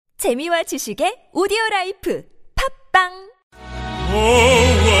재미와 지식의 오디오라이프 팝빵 Oh,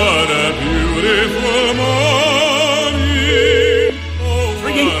 what a beautiful morning. Oh,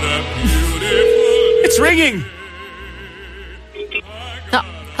 Ringing. what a beautiful It's ringing. Oh,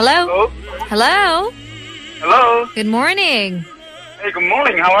 hello? Hello? Hello. Good morning. Hey, good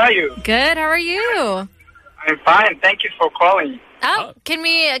morning. How are you? Good. How are you? I'm fine. Thank you for calling. Oh, can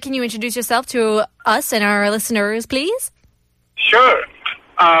you introduce yourself to us and our listeners, please? Sure.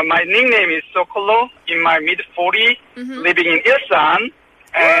 My nickname is Sokolo. In my mid-40s, living in Ilsan,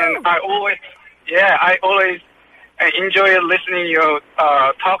 and I always enjoy listening your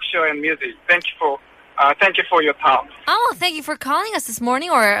talk show and music. Thank you for your talk. Oh, thank you for calling us this morning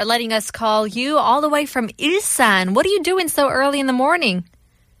or letting us call you all the way from Ilsan. What are you doing so early in the morning?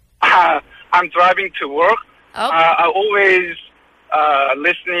 I'm driving to work. Oh. I always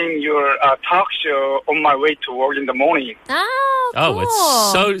listening your talk show on my way to work in the morning. Oh, cool.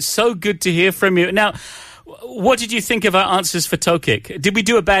 Oh, it's so good to hear from you. Now, what did you think of our answers for Tokik? Did we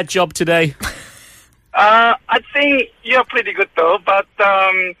do a bad job today? I think you're pretty good though, but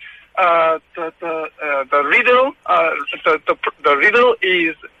the riddle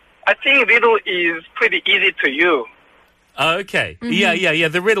is, I think riddle is pretty easy to you. Okay. Yeah.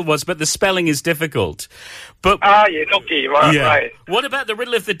 The riddle was, but the spelling is difficult. But Yes, okay, right. What about the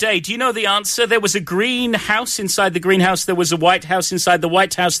riddle of the day? Do you know the answer? There was a green house. Inside the greenhouse, there was a white house. Inside the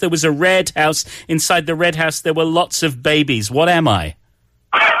white house, there was a red house. Inside the red house, there were lots of babies. What am I?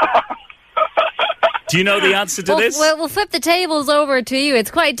 Do you know the answer to this? We'll flip the tables over to you. It's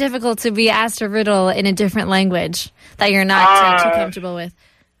quite difficult to be asked a riddle in a different language that you're not too comfortable with.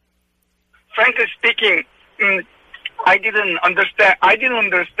 Frankly speaking, I didn't understand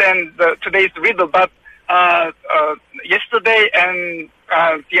today's riddle, but yesterday and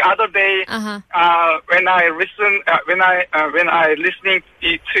the other day, when I listening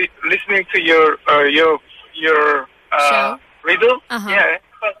to your Show? riddle, Uh-huh. yeah.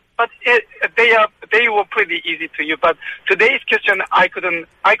 But they were pretty easy to you. But today's question, I couldn't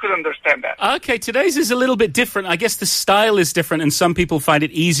understand that. Okay, today's is a little bit different. I guess the style is different and some people find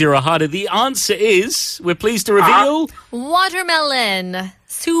it easier or harder. The answer is, we're pleased to reveal... Watermelon.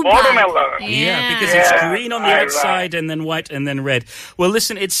 수박. Watermelon. Yeah, because Yeah, it's green on the right. outside and then white and then red. Well,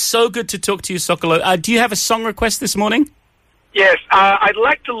 listen, it's so good to talk to you, Sokolo. Do you have a song request this morning? Yes, I'd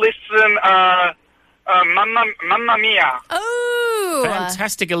like to listen. Mamma Mia. Oh.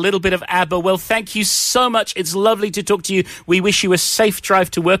 Fantastic. A little bit of ABBA. Well, thank you so much. It's lovely to talk to you. We wish you a safe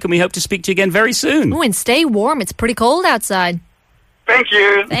drive to work and we hope to speak to you again very soon. Oh, and stay warm. It's pretty cold outside. Thank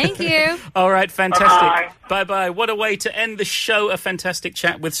you. Thank you. All right, fantastic. Bye-bye. Bye-bye. What a way to end the show. A fantastic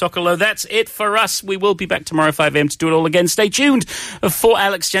chat with Sokolo. That's it for us. We will be back tomorrow 5 a.m. to do it all again. Stay tuned for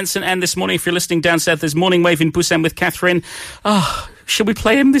Alex Jensen. And this morning, if you're listening down south, there's Morning Wave in Busan with Catherine. Should we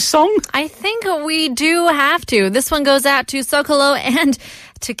play him this song? I think we do have to. This one goes out to Sokolo and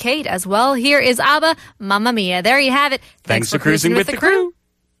to Kate as well. Here is ABBA, Mamma Mia. There you have it. Thanks for cruising with the crew.